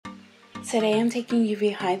Today I'm taking you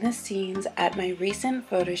behind the scenes at my recent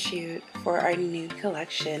photo shoot for our nude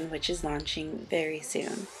collection, which is launching very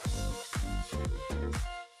soon.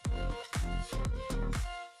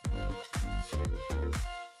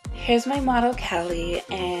 Here's my model Kelly,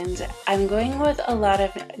 and I'm going with a lot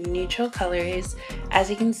of neutral colors. As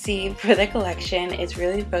you can see, for the collection, it's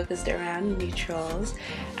really focused around neutrals,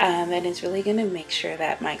 and it's really going to make sure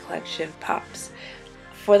that my collection pops.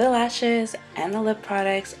 For the lashes and the lip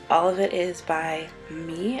products, all of it is by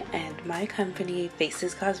me and my company,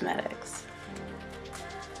 Faces Cosmetics.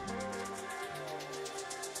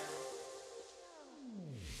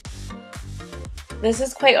 This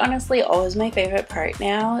is quite honestly always my favorite part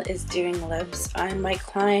now, is doing lips on my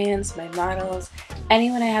clients, my models,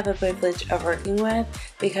 anyone I have the privilege of working with,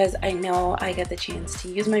 because I know I get the chance to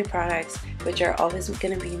use my products, which are always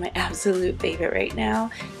going to be my absolute favorite right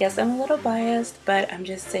now. Yes, I'm a little biased, but I'm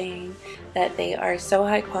just saying that they are so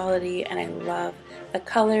high quality and I love the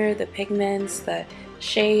color, the pigments, the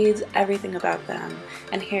shades, everything about them.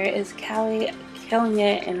 And here is Callie killing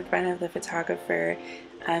it in front of the photographer.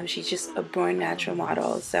 She's just a born natural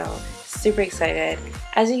model, so super excited.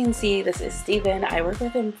 As you can see, this is Steven. I work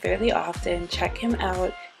with him fairly often. Check him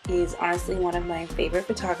out. He's honestly one of my favorite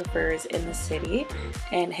photographers in the city,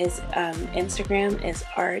 and his Instagram is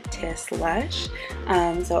artistlush.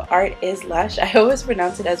 So art is lush. I always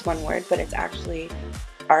pronounce it as one word, but it's actually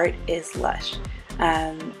art is lush,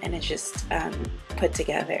 and it's just put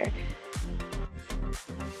together.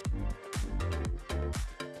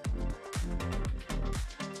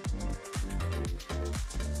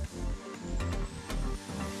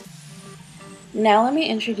 Now let me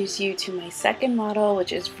introduce you to my second model,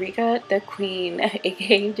 which is Rika the Queen,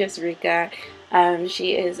 aka just Rika.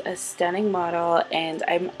 She is a stunning model, and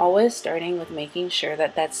I'm always starting with making sure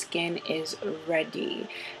that that skin is ready.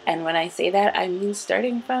 And when I say that, I mean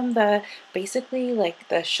starting from the basically like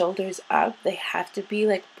the shoulders up. They have to be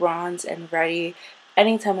like bronze and ready.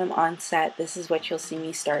 Anytime I'm on set, this is what you'll see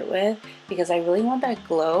me start with, because I really want that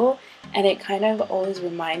glow, and it kind of always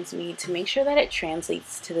reminds me to make sure that it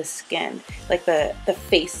translates to the skin, like the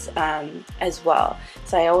face as well.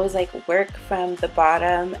 So I always like work from the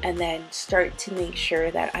bottom and then start to make sure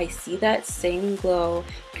that I see that same glow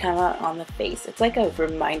come out on the face. It's like a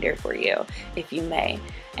reminder for you, if you may.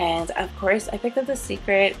 And of course, I picked up the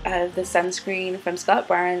secret of the sunscreen from Scott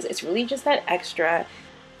Barnes. It's really just that extra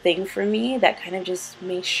thing for me that kind of just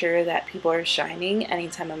makes sure that people are shining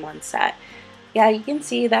anytime I'm on set. Yeah, you can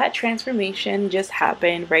see that transformation just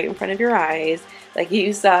happened right in front of your eyes. Like,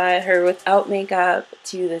 you saw her without makeup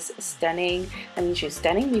to this stunning, I mean, she was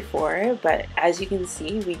stunning before, but as you can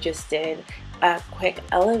see, we just did a quick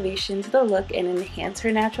elevation to the look and enhance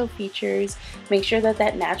her natural features. Make sure that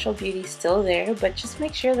that natural beauty is still there, but just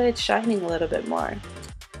make sure that it's shining a little bit more.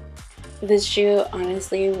 This shoot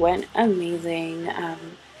honestly went amazing.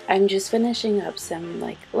 I'm just finishing up some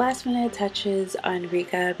like last minute touches on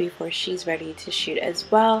Rika before she's ready to shoot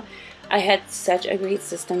as well. I had such a great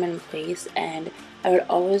system in place, and I would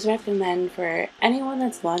always recommend for anyone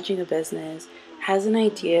that's launching a business, has an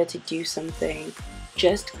idea to do something,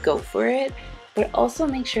 just go for it, but also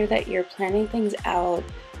make sure that you're planning things out.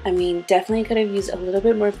 I mean, definitely could have used a little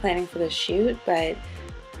bit more planning for the shoot, but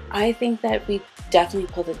I think that we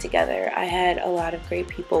definitely pulled it together. I had a lot of great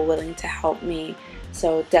people willing to help me.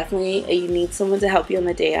 So definitely you need someone to help you on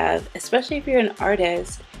the day of, especially if you're an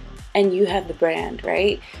artist and you have the brand,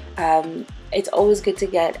 right? It's always good to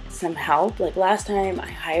get some help. Like last time I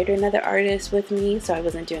hired another artist with me, so I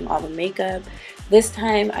wasn't doing all the makeup. This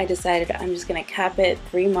time I decided I'm just gonna cap it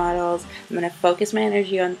 3 models. I'm gonna focus my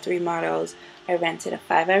energy on 3 models. I rented a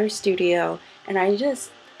 5-hour studio, and I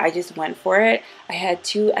just went for it. I had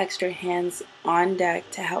 2 extra hands on deck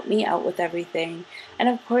to help me out with everything. And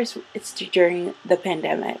of course, it's during the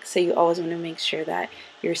pandemic, so you always want to make sure that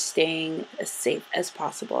you're staying as safe as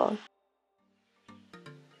possible.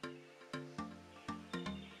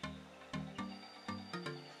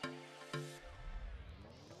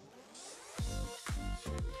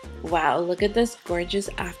 Wow, look at this gorgeous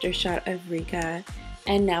after shot of Rika.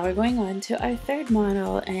 And now we're going on to our third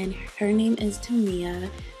model, and her name is Tamia.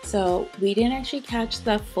 So we didn't actually catch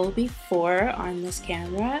the full before on this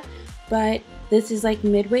camera, but this is like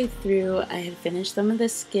midway through. I had finished some of the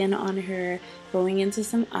skin on her, going into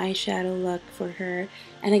some eyeshadow look for her.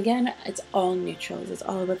 And again, it's all neutrals. It's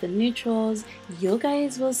all about the neutrals. You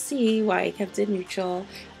guys will see why I kept it neutral.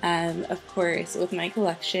 Of course, with my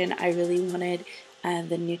collection, I really wanted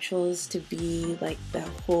the neutrals to be like the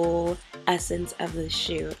whole essence of the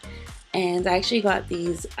shoot. And I actually got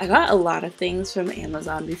these, got a lot of things from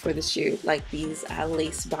Amazon before the shoot, like these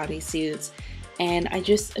lace bodysuits and I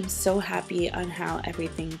just am so happy on how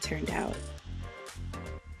everything turned out.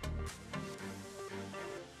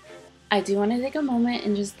 I do want to take a moment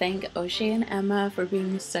and just thank O'Shea and Emma for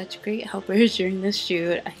being such great helpers during this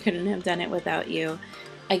shoot. I couldn't have done it without you.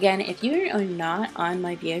 Again, if you are not on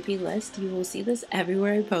my VIP list, you will see this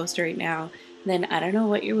everywhere I post right now. Then I don't know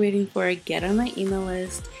what you're waiting for. Get on my email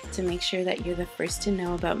list to make sure that you're the first to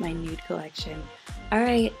know about my nude collection.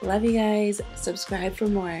 Alright, love you guys. Subscribe for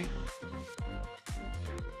more.